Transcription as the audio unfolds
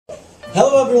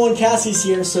Hello everyone, Cassie's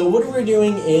here. So what we're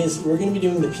doing is we're going to be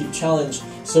doing the Peep challenge.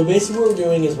 So basically what we're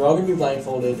doing is we're all going to be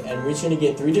blindfolded and we're each going to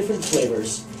get 3 different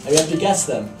flavors and we have to guess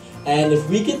them. And if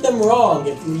we get them wrong,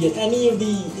 if we get any of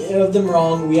them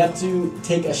wrong, we have to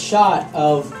take a shot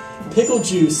of pickle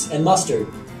juice and mustard.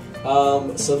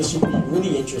 So this should be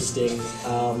really interesting.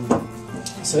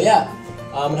 So yeah,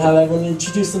 I'm going to have everyone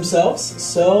introduce themselves.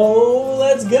 So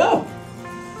let's go.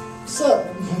 So,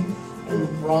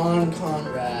 Ron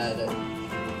Conrad.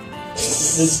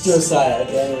 This is Josiah,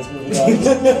 okay?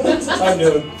 Let's move on. I'm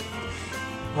doing.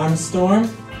 I'm Storm.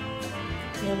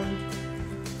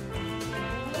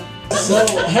 So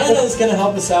Hannah is gonna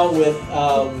help us out with.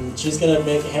 She's gonna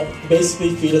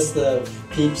basically feed us the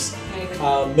Peeps.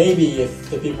 Maybe if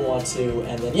the people want to,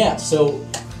 and then yeah. So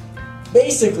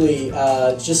basically,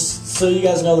 just so you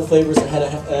guys know the flavors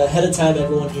ahead of time,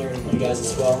 everyone here and you guys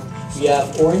as well. We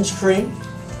have orange cream,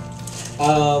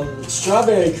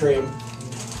 strawberry cream,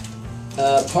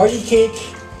 party cake,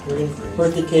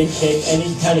 birthday cake,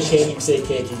 any kind of cake, you can say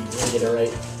cake, you're gonna get it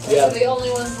right. Those are the only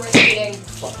ones worth eating.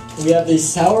 We have the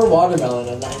sour watermelon,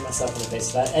 I'm not hitting myself in the face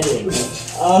for that, editing.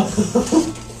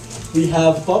 We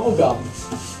have bubble gum,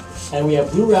 and we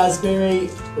have blue raspberry,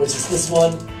 which is this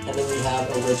one, and then we have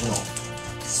original.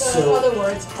 So in other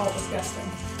words, all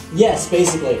disgusting. Yes,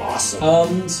 basically.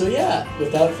 Awesome. So yeah,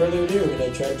 without further ado, we're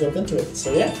gonna try to jump into it.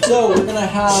 So yeah. So we're gonna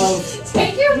have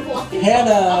Take your blind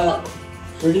Hannah.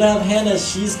 We're gonna have Hannah.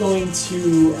 She's going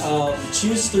to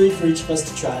choose 3 for each of us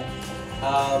to try.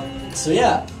 So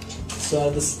yeah. So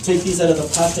I'll just take these out of the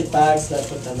plastic bags that I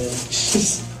put them in.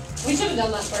 We should have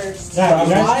done that first. Yeah,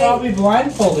 you guys probably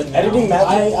blindfolded now. Editing that.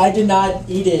 I did not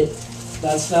eat it.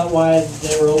 That's not why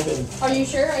they were open. Are you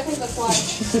sure? I think that's why.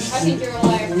 I think you're a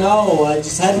liar. No, I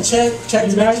just had to check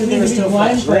to make sure they were still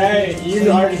fresh. Right, He's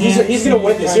gonna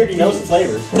win this. He already knows the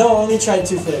flavor. No, I only tried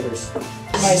 2 flavors.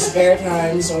 My spare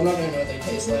time, so I'm not gonna know what they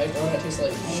taste like. I want to taste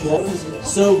like.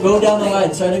 So go down the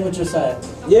line, starting with Josiah.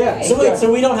 Yeah. So wait,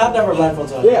 so we don't have to have our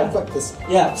blindfolds on. Yeah. Fuck this.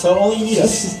 Yeah. So only you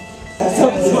does.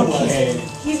 Okay.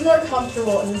 He's more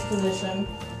comfortable in this position.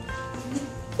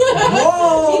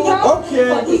 Whoa!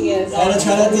 Fucking is. And I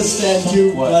try not to stand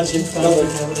too much in front of the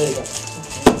camera. There you go.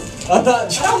 I'm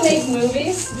not. I don't make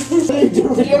movies. You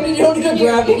don't need to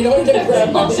grab it. You don't need to grab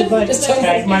it. Like, Just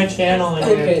tag my channel in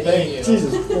Okay, here. thank you.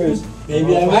 Jesus Christ.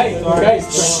 Maybe I Hey, will.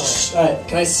 guys. Alright.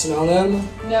 Can I smell them?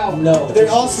 No. No. They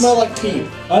all smell like Peep.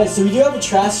 Alright, so we do have a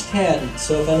trash can.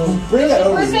 So if anyone. Bring that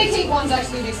over. Birthday cake ones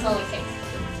actually do smell like cake.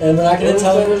 And we're not going to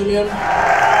tell flavors them. again.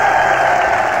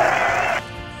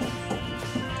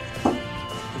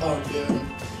 Oh, dude.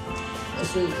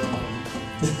 This is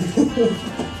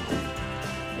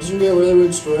This is gonna be a really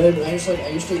weird story, but I used to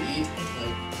eat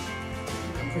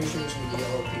I'm pretty sure this is the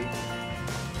yellow Peep.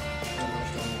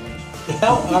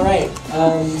 Alright.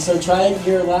 So try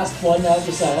your last one now,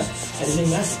 Josiah. Anything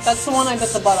next? That's the one I bit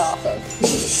the butt off of.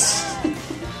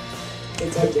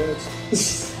 It's like jokes.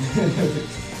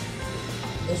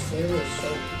 This flavor is so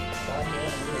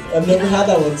goddamn. I've never had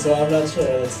that one, so I'm not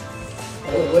sure.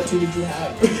 What 2 did you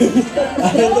have? I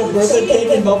had the birthday cake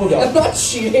and I'm bubblegum. not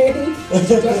cheating.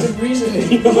 Deductive reasoning.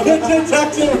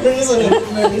 Deductive reasoning.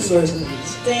 My resources.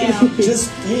 Damn. Just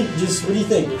eat. Just what do you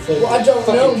think? Your favorite? Well, I don't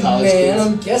know, college man. kids.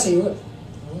 I'm guessing. What?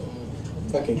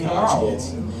 Fucking college kids.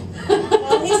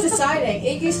 Well, he's deciding.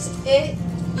 It used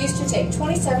to take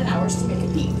 27 hours to make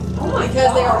a Peep. Oh my Because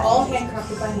god. they are all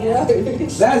handcrafted by hand.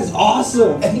 That is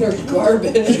awesome. And they're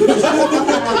garbage.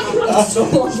 That's so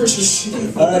long for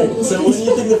shit. Alright, so what do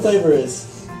you think the flavor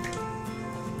is?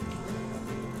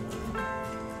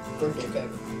 Birthday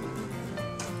cake.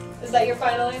 Is that your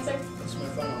final answer? That's my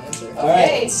final answer. Alright,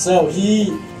 Okay. so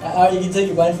you can take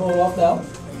your blindfold off now? Are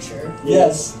you sure?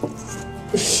 Yes.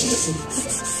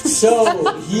 So,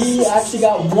 he actually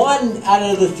got 1 out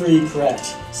of the 3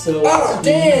 correct. So. Oh,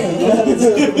 damn! What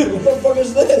the fuck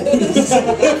is this?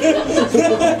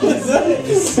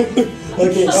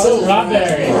 Okay, so.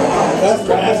 Strawberry. That's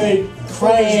raspberry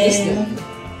cream.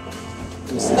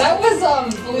 That was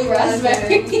blue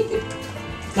raspberry.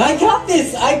 I got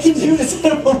this! I can do this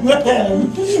as a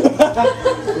man!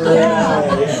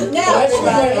 Now, I make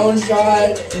my own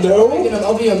shot. No?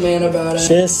 I'll be a man about it.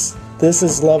 This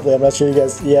is lovely. I'm not sure you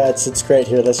guys. Yeah, it's great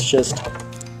here.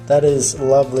 That is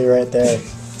lovely right there.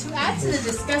 to add to the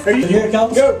disgusting. Here it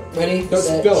comes. Go! Ready? Go,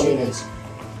 Set, go. choose.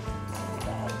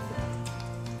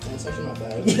 That's actually not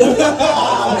bad.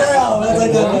 That's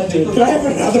like that, dude. Can I have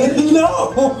another? No!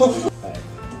 Alright.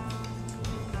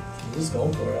 He's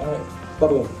going for it. Alright.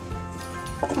 Bubblegum.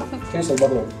 Can I say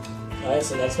bubblegum? Alright,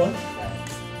 so next one.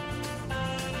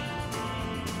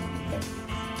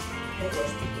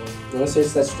 I want to say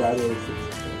it's that strawberry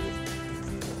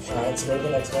Alright, let's go to the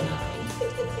next one.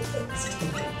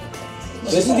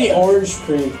 This is the orange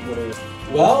cream. Whatever.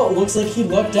 Well, it looks like he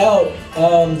lucked out.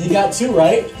 He got 2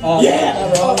 right. Yeah!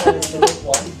 Not wrong.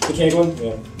 One. The cake one?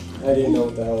 Yeah. I didn't know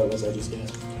what the hell that was. I just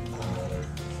guessed.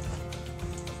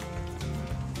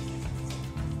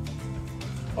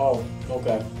 Oh,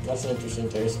 okay. That's an interesting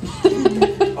taste.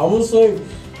 Almost like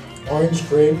orange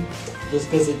cream, just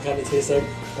because it kind of tastes like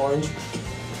orange.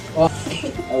 I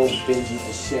will binge eat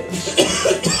the shit.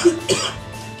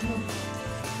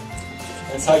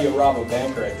 That's how you rob a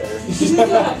bank right there.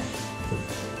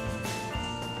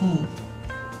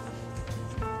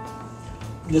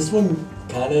 This one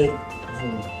kind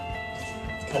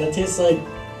of tastes like,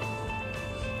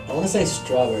 I want to say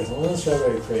strawberries. I want to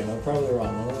strawberry cream. I'm probably wrong.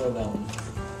 I don't know that one.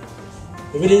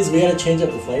 If it is, we gotta change up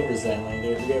the flavors then. Like,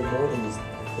 we have more than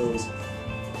those.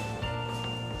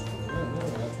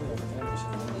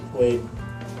 Wait.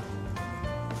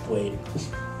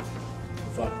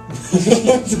 Fuck.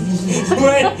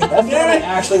 Wait. That's what I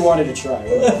actually wanted to try.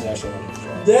 What I actually wanted to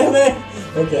try. Damn it.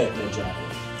 Okay. Good job.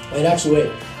 Wait, actually,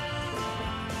 wait.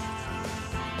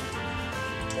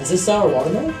 Is this sour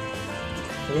watermelon?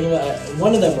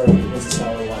 One of them was a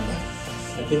sour one.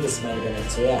 I think this might have been it.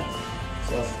 So yeah.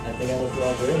 So I think I went for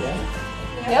all 3. Yeah.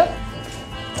 Yep.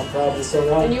 I'm probably so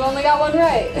wrong. And you only got 1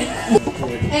 right.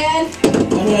 And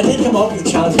I mean, I did come up with a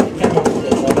challenge. I can't come up with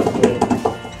it. So I got to do it.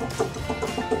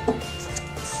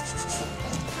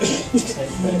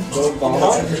 Go vomit.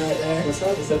 Right there. What's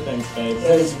wrong with that thing, babe?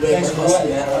 There's way Thanks for more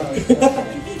letting mustard.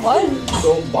 that What?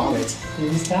 Go vomit. You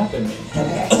just tapping me.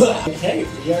 Okay,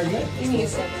 we are good. Give me a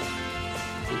second.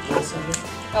 Give us something.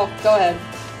 Oh, go ahead.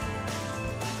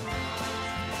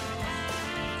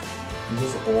 Is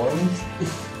this orange?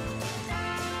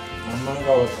 I'm gonna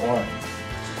go with orange.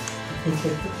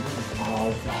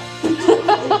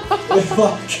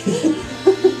 Fuck.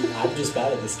 I'm just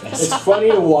bad at this, guys. It's funny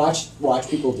to watch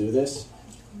people do this.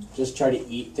 Just try to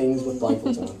eat things with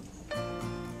blindfolds on.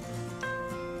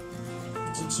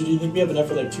 So do you think we have enough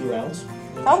for like 2 rounds?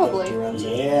 Probably. 2 rounds.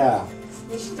 Yeah.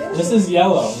 This is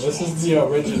yellow. This is the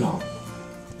original.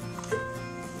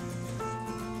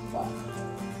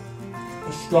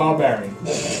 A strawberry.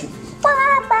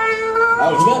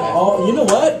 You know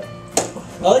what?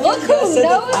 I like Look how you guys who said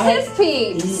that knows his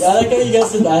peeps! I like how you guys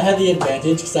said I had the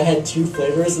advantage because I had 2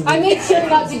 flavors. And I made sure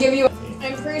not to give you a...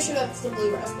 I'm pretty sure that's the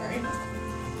blue raspberry.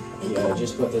 Yeah,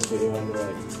 just put this video under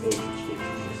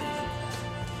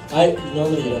like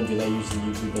Normally you don't do that. Usually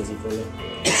YouTube does it for you.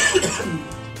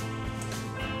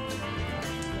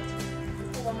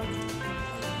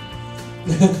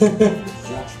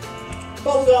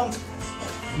 Bubblegum.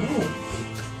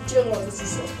 Jill, this is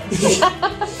so fun.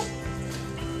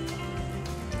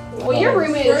 Well, your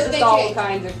roommate is Birthday just all cake.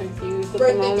 kinds of confused at the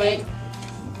Birthday moment. cake.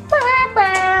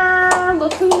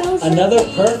 Look who knows his Another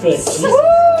peeps. perfect.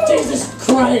 Jesus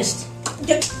Christ!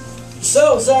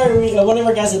 So, sorry, one of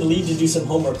our guys had to leave to do some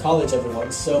homework, college,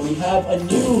 everyone. So we have a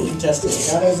new contestant.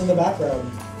 The guy who's in the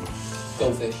background.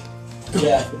 Goldfish.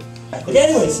 Yeah. Okay,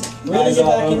 anyways, we're gonna Eyes get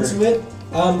all back over. into it.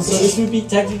 So this would be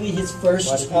technically his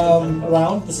first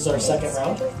round. This is our second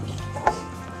round.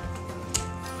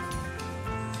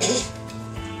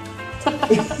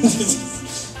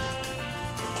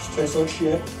 Tastes like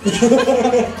shit.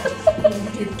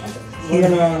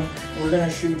 We're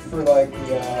gonna shoot for like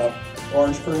the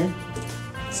orange cream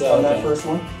So on that okay. first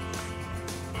one.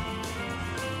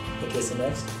 Okay, so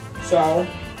next. Sour.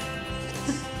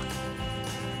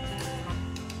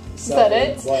 Is that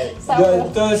it? White. Sour.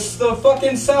 The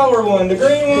fucking sour one, the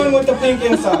green one with the pink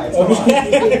inside. Come on.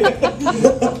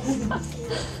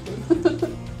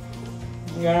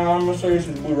 Yeah, I'm gonna say this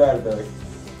is blue raspberry.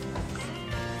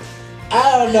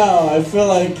 I don't know. I feel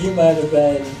like he might have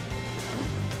been.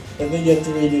 I think you have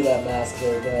to redo that mask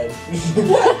there, good.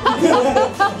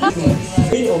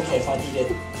 Okay, fine, he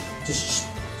did. Just.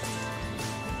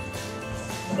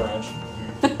 Orange.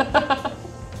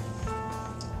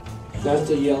 That's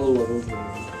the yellow one.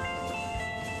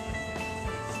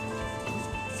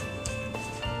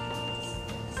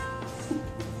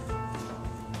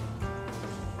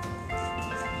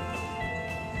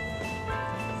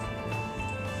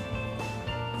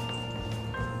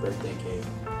 Birthday cake.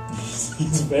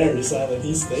 He's very silent.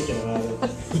 He's thinking about it.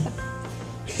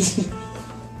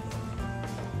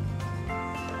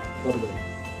 Bubblegum.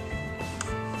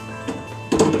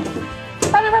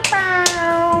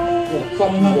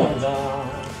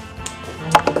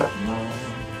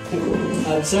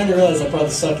 I'm starting to realize I probably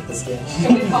suck at this game.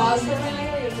 Can we pause for a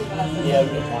minute? Or you gonna do that? Yeah,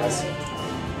 we're gonna pause.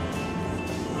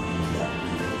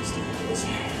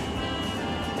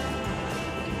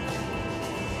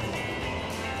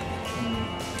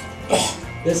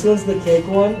 This one's the cake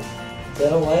one. So I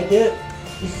don't like it.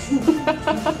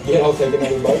 Yeah, I'll take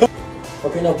another bite.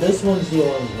 Okay, no, this one's the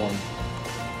orange one.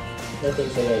 I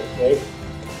think so.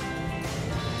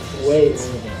 Wait.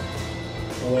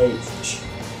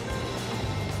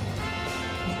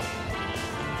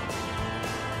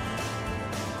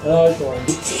 Oh, it's orange.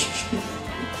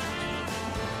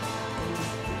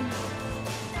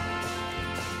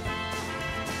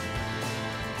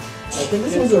 I think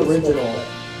this one's original.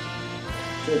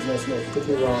 Kids no smoke. Could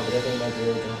be wrong, but I think it might be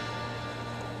original.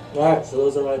 Alright, so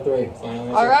those are my three.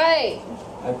 All right.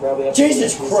 I probably have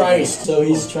Jesus to Christ! So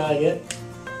he's trying it.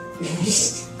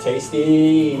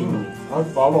 Tasty. That's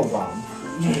bubble gum.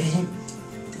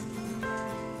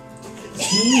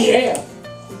 Yeah.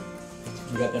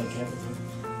 You got that on camera?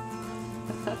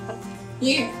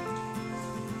 Yeah.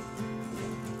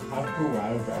 That's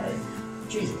raspberry.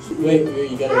 Jesus. Wait,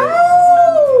 you gotta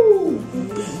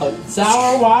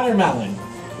Sour watermelon.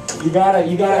 You gotta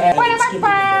add.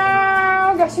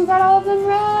 Guess you got all of them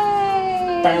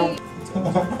right.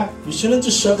 You shouldn't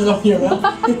just shove it up your mouth.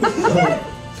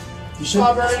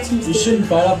 Strawberry. You shouldn't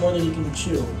bite off more than you can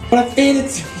chew. But feed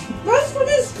it. That's for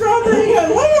this strawberry.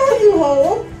 Why are you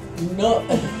home? No,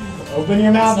 Open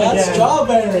your mouth it's not again.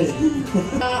 strawberry.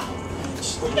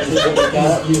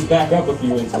 You back up a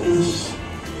few inches.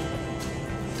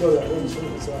 Go that way.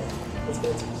 Sorry. Let's go.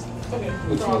 Okay,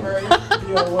 strawberry.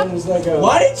 One was like a.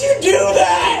 Why did you do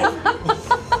that?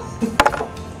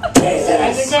 I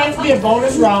think there has to be a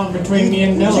bonus round between me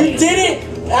and Millie. You did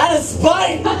it out of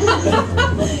spite. You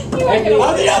ain't gonna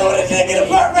I'm the other one that didn't get it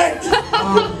perfect.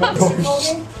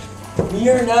 We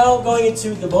are now going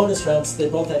into the bonus rounds. They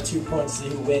both have 2 points. See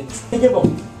who wins. Give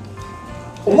them.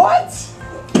 What?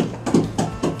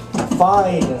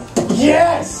 Fine.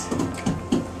 Yes.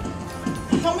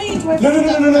 How many do I have?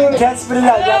 No. You can't spit it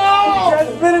out. You can't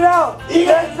spit it out. You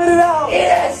can't spit it out.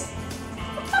 Yes.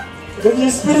 If you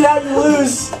spit it out, you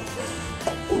lose.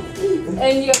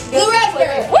 And you have to Blue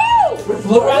raspberry. Woo!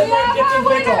 Blue raspberry We have dipped in a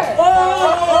pickle. winner.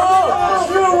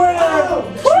 You're a winner.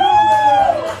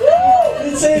 He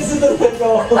tasted the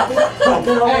pickle.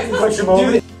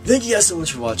 Dude. Thank you guys so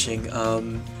much for watching.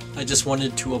 I just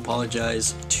wanted to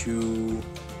apologize to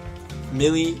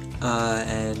Millie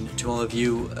and to all of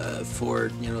you for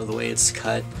the way it's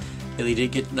cut. Millie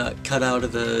did get cut out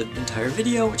of the entire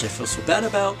video, which I feel so bad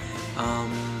about.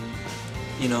 And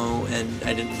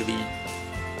I didn't really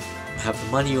have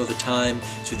the money or the time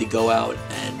to really go out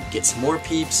and get some more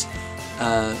peeps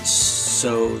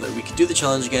so that we could do the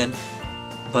challenge again.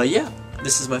 But yeah,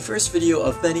 this is my first video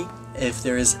of many. If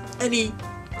there is any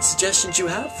suggestions you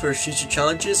have for future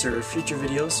challenges or future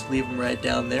videos, leave them right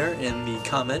down there in the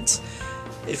comments.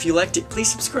 If you liked it,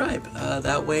 please subscribe.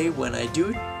 That way, when I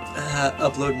do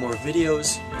upload more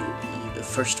videos, you'll be the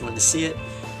first one to see it.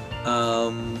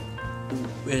 And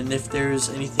if there's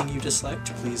anything you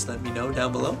disliked, please let me know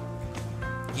down below.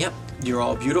 Yep, you're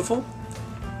all beautiful.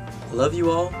 Love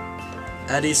you all.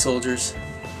 Addy soldiers.